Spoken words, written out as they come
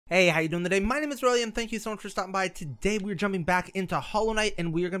Hey, how you doing today? My name is Relyea and thank you so much for stopping by. Today we're jumping back into Hollow Knight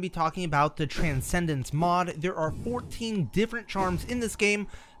and we are going to be talking about the Transcendence mod. There are 14 different charms in this game.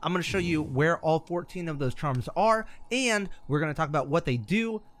 I'm going to show you where all 14 of those charms are and we're going to talk about what they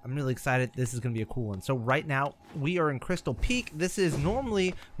do. I'm really excited. This is going to be a cool one. So right now we are in Crystal Peak. This is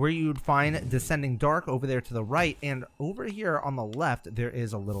normally where you would find Descending Dark over there to the right, and over here on the left there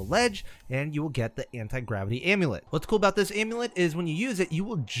is a little ledge and you will get the anti-gravity amulet. What's cool about this amulet is when you use it you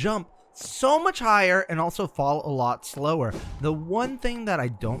will jump so much higher and also fall a lot slower. The one thing that I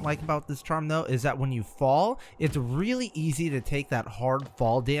don't like about this charm though is that when you fall, it's really easy to take that hard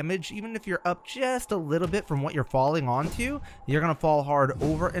fall damage. Even if you're up just a little bit from what you're falling onto, you're gonna fall hard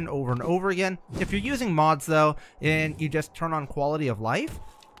over and over and over again. If you're using mods though and you just turn on quality of life,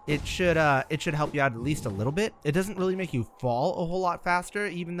 it should help you out at least a little bit. It doesn't really make you fall a whole lot faster,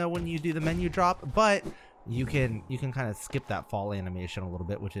 even though when you do the menu drop, but you can kind of skip that fall animation a little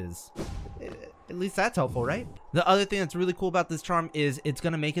bit, which is, at least that's helpful, right? The other thing that's really cool about this charm is it's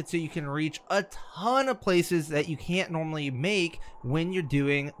going to make it so you can reach a ton of places that you can't normally make when you're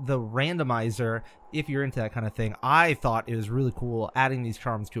doing the randomizer. If you're into that kind of thing, I thought it was really cool adding these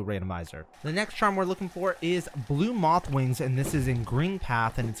charms to a randomizer. The next charm we're looking for is Blue Moth Wings, and this is in Green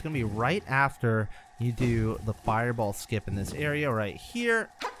Path, and it's going to be right after you do the fireball skip in this area right here.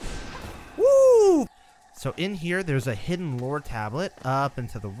 Woo! So in here, there's a hidden lore tablet up and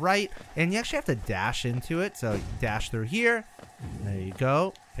to the right, and you actually have to dash into it. So you dash through here. There you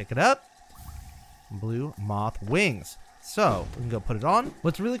go. Pick it up. Blue Moth Wings. So we can go put it on.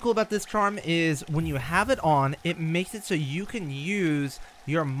 What's really cool about this charm is when you have it on, it makes it so you can use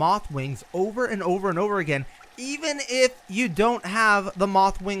your moth wings over and over and over again, even if you don't have the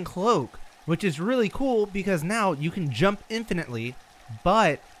moth wing cloak, which is really cool because now you can jump infinitely,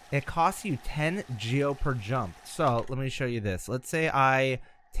 but it costs you 10 geo per jump. So let me show you this. Let's say I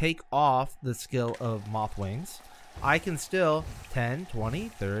take off the skill of moth wings. I can still 10, 20,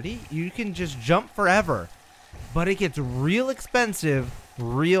 30. You can just jump forever, but it gets real expensive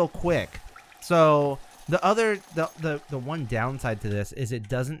real quick. So the one downside to this is it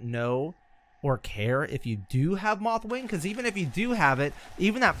doesn't know or care if you do have moth wing, because even if you do have it,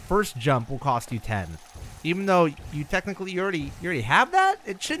 even that first jump will cost you 10. Even though you technically you already have that,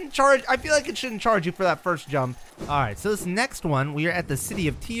 it shouldn't charge. I feel like it shouldn't charge you for that first jump. All right, so this next one, we are at the City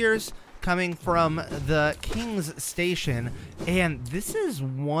of Tears, coming from the King's Station, and this is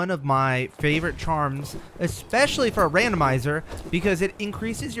one of my favorite charms, especially for a randomizer, because it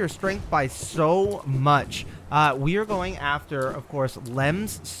increases your strength by so much. We are going after, of course,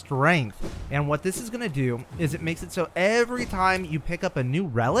 Lem's strength, and what this is going to do is it makes it so every time you pick up a new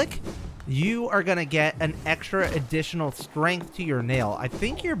relic, you are going to get an extra additional strength to your nail. I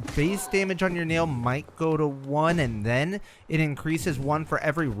think your base damage on your nail might go to 1, and then it increases 1 for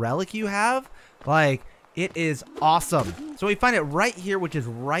every relic you have. Like, it is awesome. So we find it right here, which is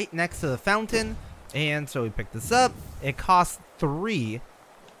right next to the fountain. And so we pick this up. It costs 3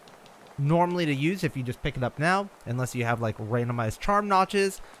 normally to use if you just pick it up now, unless you have like randomized charm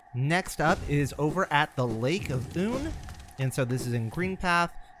notches. Next up is over at the Lake of Oon, and so this is in Green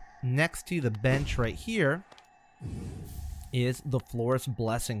Path. Next to the bench right here is the Florist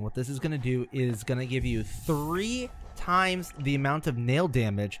Blessing. What this is going to do is going to give you 3 times the amount of nail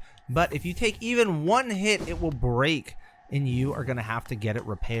damage, but if you take even 1 hit, it will break, and you are going to have to get it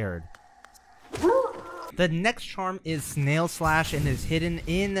repaired. The next charm is Snail Slash and is hidden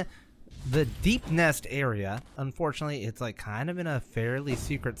in the Deep Nest area. Unfortunately, it's like kind of in a fairly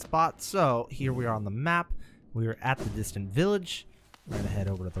secret spot, so here we are on the map. We are at the distant village. We're going to head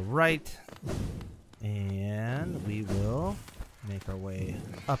over to the right, and we will make our way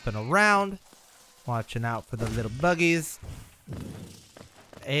up and around, watching out for the little buggies.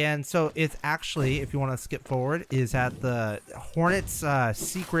 And so it's actually, if you want to skip forward, is at the Hornet's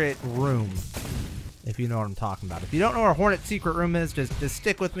secret room, if you know what I'm talking about. If you don't know where Hornet's secret room is, just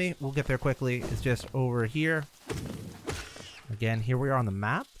stick with me. We'll get there quickly. It's just over here. Again, here we are on the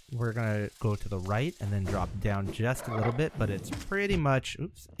map. We're going to go to the right and then drop down just a little bit, but it's pretty much,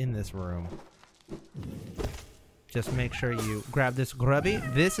 oops, in this room. Just make sure you grab this grubby.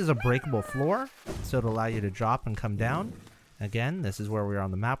 This is a breakable floor, so it'll allow you to drop and come down. Again, this is where we are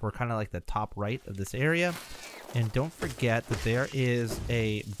on the map. We're kind of like the top right of this area. And don't forget that there is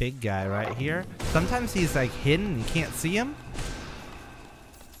a big guy right here. Sometimes he's like hidden and you can't see him.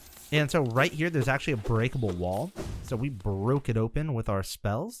 And so right here, there's actually a breakable wall. So we broke it open with our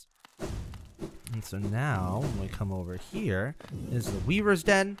spells. And so now, when we come over here, is the Weaver's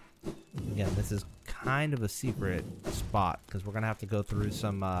Den. Again, this is kind of a secret spot, because we're going to have to go through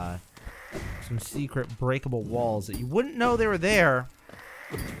some secret breakable walls that you wouldn't know they were there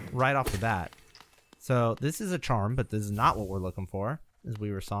right off the bat. So this is a charm, but this is not what we're looking for, as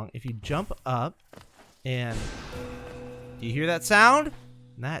we were song. If you jump up, and do you hear that sound?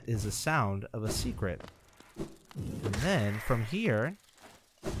 That is the sound of a secret. And then from here,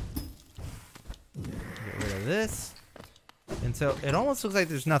 get rid of this. And so it almost looks like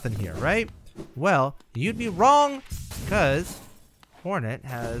there's nothing here, right? Well, you'd be wrong, because Hornet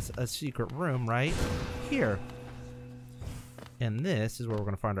has a secret room right here. And this is where we're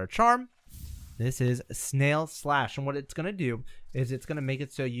going to find our charm. This is Snail Slash. And what it's going to do is it's going to make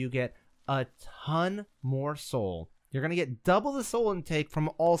it so you get a ton more soul. You're going to get double the soul intake from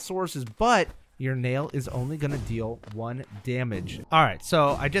all sources, but your nail is only going to deal 1 damage. All right,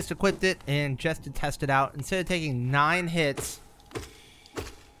 so I just equipped it, and just to test it out, instead of taking 9 hits,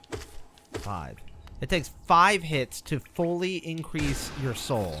 5. It takes 5 hits to fully increase your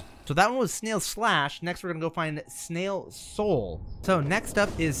soul. So that one was Snail Slash. Next, we're going to go find Snail Soul. So next up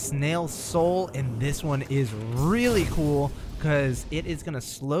is Snail Soul, and this one is really cool because it is going to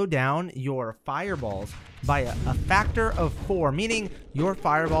slow down your fireballs by a factor of 4, meaning your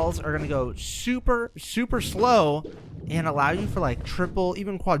fireballs are going to go super, super slow and allow you for like triple,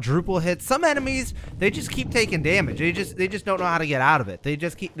 even quadruple hits. Some enemies, they just keep taking damage. They just don't know how to get out of it. They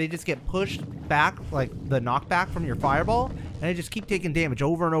just get pushed back, like the knockback from your fireball, and they just keep taking damage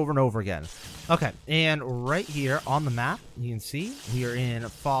over and over and over again. Okay, and right here on the map, you can see we are in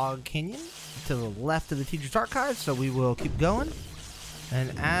Fog Canyon to the left of the Teacher's Archive, so we will keep going.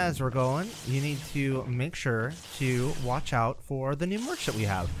 And as we're going, you need to make sure to watch out for the new merch that we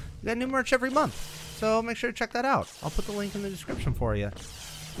have. We got new merch every month, so make sure to check that out. I'll put the link in the description for you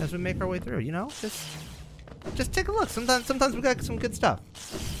as we make our way through. You know, just take a look. Sometimes we got some good stuff.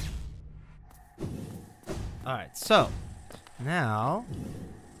 All right, so now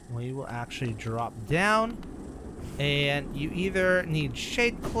we will actually drop down, and you either need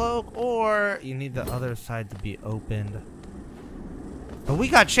Shade Cloak or you need the other side to be opened. But we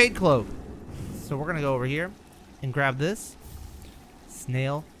got Shade Cloak, so we're gonna go over here and grab this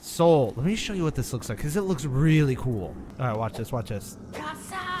Snail Soul. Let me show you what this looks like, because it looks really cool. All right, watch this, watch this.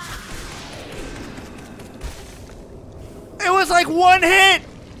 It was like 1 hit.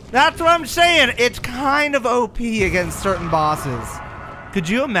 That's what I'm saying. It's kind of OP against certain bosses. Could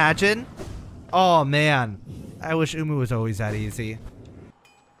you imagine? Oh man, I wish Umu was always that easy.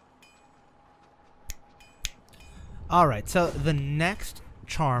 Alright, so the next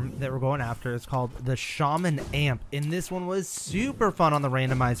charm that we're going after is called the Shaman Amp. And this one was super fun on the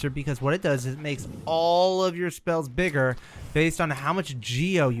randomizer because what it does is it makes all of your spells bigger based on how much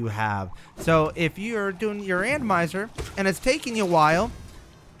Geo you have. So if you're doing your randomizer and it's taking you a while,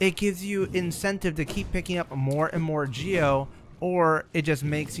 it gives you incentive to keep picking up more and more Geo, or it just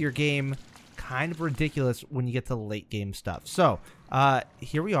makes your game kind of ridiculous when you get to late game stuff. So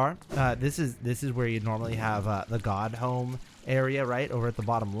here we are. This is where you normally have the God Home area, right over at the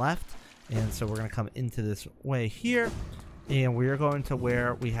bottom left. And so we're gonna come into this way here, and we're going to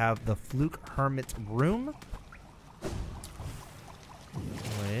where we have the Fluke Hermit's room,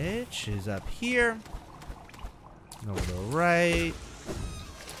 which is up here. Over to the right,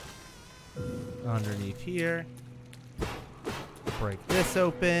 underneath here. Break this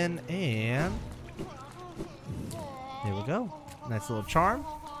open, and there we go. Nice little charm.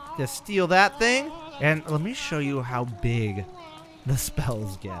 Just steal that thing, and let me show you how big the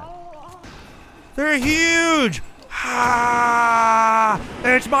spells get. They're huge! Ah!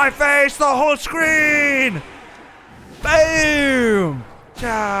 It's my face, the whole screen! Boom!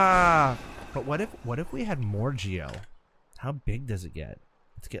 Ja! But what if we had more Geo? How big does it get?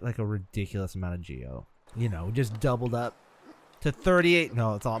 Let's get like a ridiculous amount of Geo. You know, just doubled up to 38.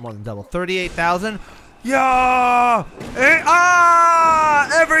 No, it's a lot more than double. 38,000. Yeah!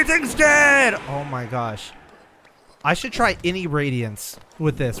 Everything's dead! Oh my gosh. I should try any Radiance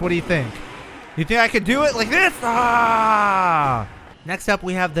with this. What do you think? You think I could do it like this? Ah! Next up,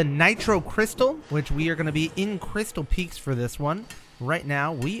 we have the Nitro Crystal, which we are going to be in Crystal Peaks for this one. Right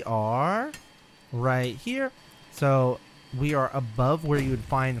now, we are right here. So we are above where you would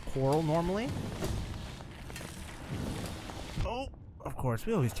find coral normally. Oh, of course,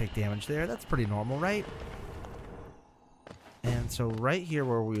 we always take damage there. That's pretty normal, right? And so right here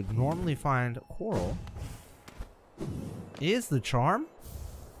where we would normally find coral is the charm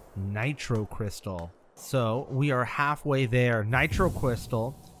Nitro Crystal. So we are halfway there. Nitro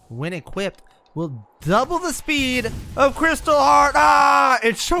Crystal, when equipped, will double the speed of Crystal Heart. Ah,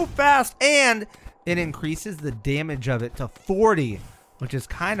 it's so fast, and it increases the damage of it to 40, which is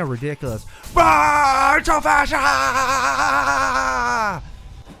kind of ridiculous. Ah, it's so fast. Ah!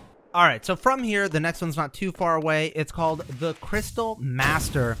 All right, so from here, the next one's not too far away. It's called the Crystal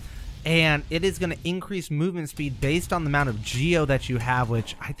Master, and it is going to increase movement speed based on the amount of geo that you have,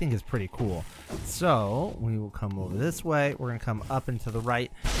 which I think is pretty cool. So we will come over this way. We're going to come up and to the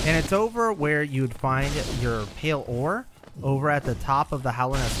right, and it's over where you would find your pale ore over at the top of the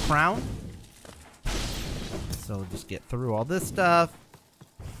Howlernest Crown. So just get through all this stuff,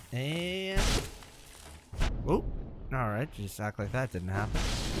 and oh, all right, just act like that didn't happen.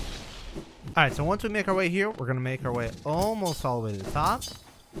 All right, so once we make our way here, we're gonna make our way almost all the way to the top.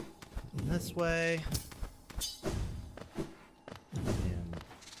 This way. And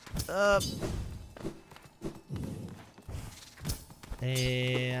up.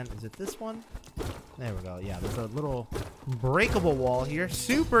 And is it this one? There we go. Yeah, there's a little breakable wall here.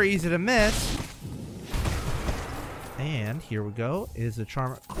 Super easy to miss. And here we go. Is the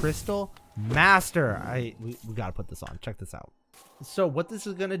charm Crystal Master. We gotta put this on. Check this out. So what this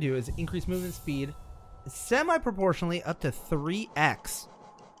is gonna do is increase movement speed semi-proportionally up to 3x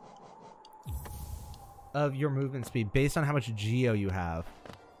of your movement speed based on how much geo you have.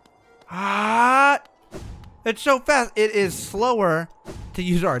 Ah, it's so fast. It is slower to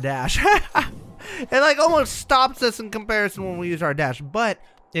use our dash. It like almost stops us in comparison when we use our dash, but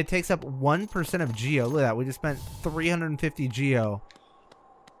it takes up 1% of geo. Look at that. We just spent 350 geo.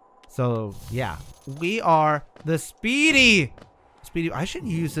 So yeah, we are the speedy. I should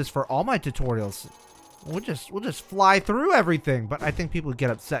use this for all my tutorials. We'll just fly through everything, but I think people would get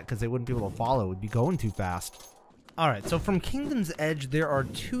upset because they wouldn't be able to follow. It would be going too fast. All right, so from Kingdom's Edge, there are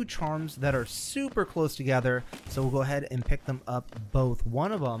two charms that are super close together. So we'll go ahead and pick them up both.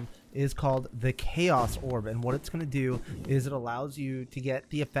 One of them is called the Chaos Orb, and what it's going to do is it allows you to get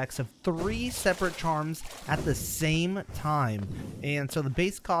the effects of 3 separate charms at the same time. And so the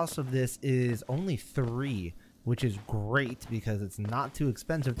base cost of this is only 3, which is great because it's not too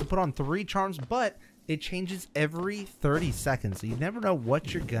expensive to put on 3 charms, but it changes every 30 seconds, so you never know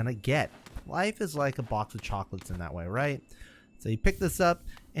what you're gonna get. Life is like a box of chocolates in that way, right? So you pick this up,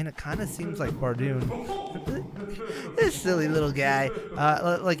 and it kind of seems like Bardoon, this silly little guy,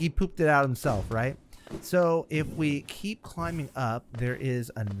 like he pooped it out himself, right? So if we keep climbing up, there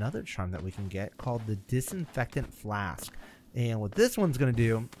is another charm that we can get called the Disinfectant Flask. And what this one's going to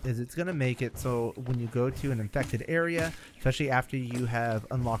do is it's going to make it so when you go to an infected area, especially after you have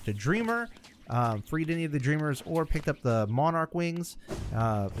unlocked a Dreamer, freed any of the Dreamers, or picked up the Monarch Wings,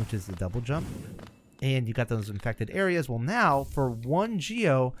 which is the double jump, and you got those infected areas, well now, for 1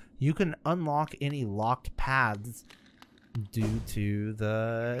 geo, you can unlock any locked paths due to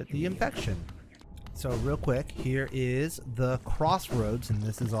the infection. So real quick, here is the crossroads, and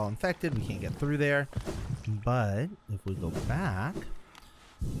this is all infected. We can't get through there. But if we go back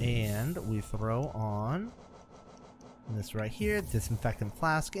and we throw on this right here, Disinfectant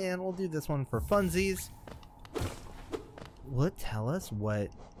Flask, and we'll do this one for funsies. Will it tell us what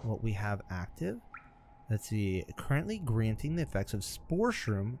we have active? Let's see. Currently granting the effects of Spore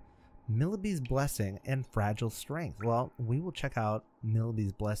Shroom, Milliby's Blessing, and Fragile Strength. Well, we will check out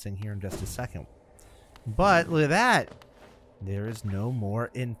Milliby's Blessing here in just a second. But look at that. There is no more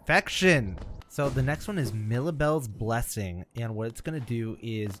infection. So the next one is Millibel's Blessing, and what it's going to do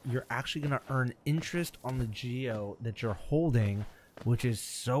is you're actually going to earn interest on the geo that you're holding, which is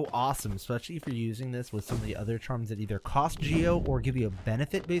so awesome, especially if you're using this with some of the other charms that either cost geo or give you a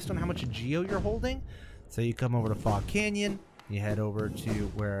benefit based on how much geo you're holding. So you come over to Fog Canyon, you head over to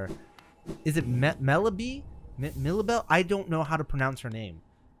where, is it Milliby? Millibel? I don't know how to pronounce her name.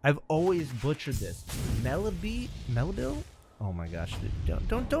 I've always butchered this. Millibil? Oh my gosh,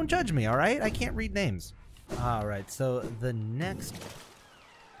 dude. Don't judge me, all right? I can't read names. All right, so the next,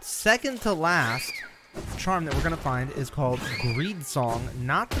 second to last charm that we're gonna find is called Greed Song,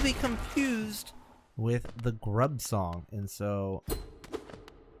 not to be confused with the Grub Song. And so,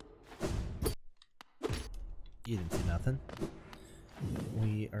 you didn't see nothing.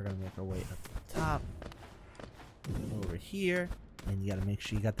 We are gonna make our way up to the top, over here. And you gotta make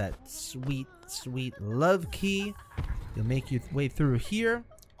sure you got that sweet, sweet love key. You'll make your way through here,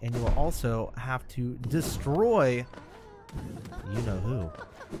 and you will also have to destroy you know who.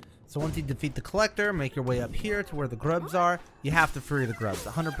 So once you defeat the collector, make your way up here to where the grubs are. You have to free the grubs,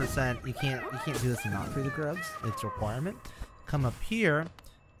 100%. You can't do this and not free the grubs. It's a requirement. Come up here,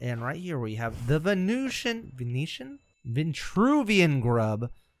 and right here where you have the Vitruvian grub,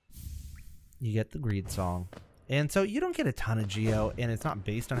 you get the Greed Song. And so you don't get a ton of geo, and it's not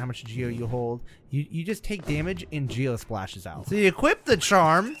based on how much geo you hold. You just take damage and geo splashes out. So you equip the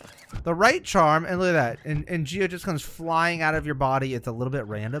charm, the right charm, and look at that. And geo just comes flying out of your body. It's a little bit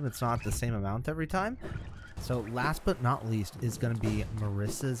random. It's not the same amount every time. So last but not least is going to be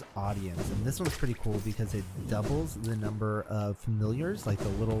Marissa's audience. And this one's pretty cool because it doubles the number of familiars, like the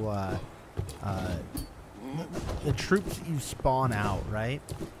little, the troops you spawn out, right?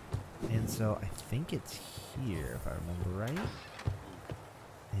 And so I think it's here, if I remember right.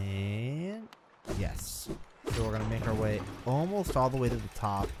 And yes. So we're going to make our way almost all the way to the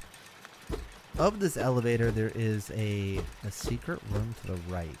top of this elevator. There is a secret room to the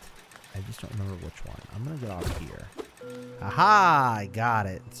right. I just don't remember which one. I'm going to get off here. Aha! I got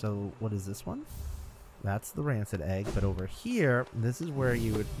it. So what is this one? That's the rancid egg. But over here, this is where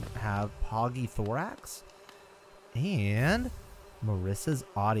you would have Poggy Thorax and Marissa's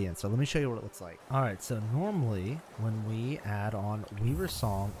audience. So let me show you what it looks like. All right. So normally when we add on Weaver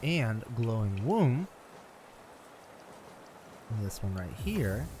Song and Glowing Womb, this one right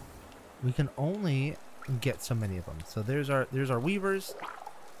here, we can only get so many of them. So there's our Weavers.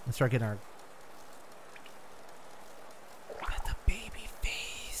 Let's start getting our... Got the baby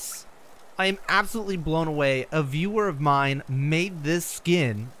face. I am absolutely blown away. A viewer of mine made this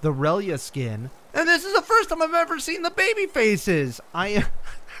skin, the Relyea skin, and this is the first time I've ever seen the baby faces.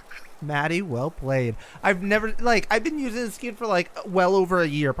 Maddie, well played. I've never, I've been using this skin for well over a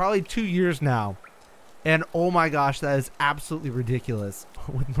year, probably 2 years now. And oh my gosh, that is absolutely ridiculous.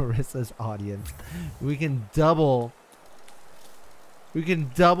 With Marissa's audience, we can double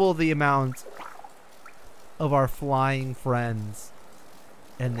the amount of our flying friends,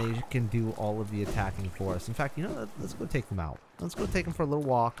 and they can do all of the attacking for us. In fact, you know, let's go take them out. Let's go take them for a little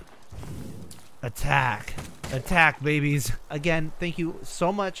walk. Attack, babies. Again, thank you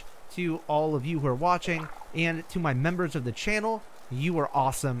so much to all of you who are watching, and to my members of the channel. You are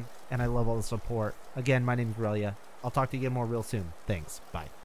awesome, and I love all the support. Again, my name is Relyea. I'll talk to you again more real soon. Thanks. Bye.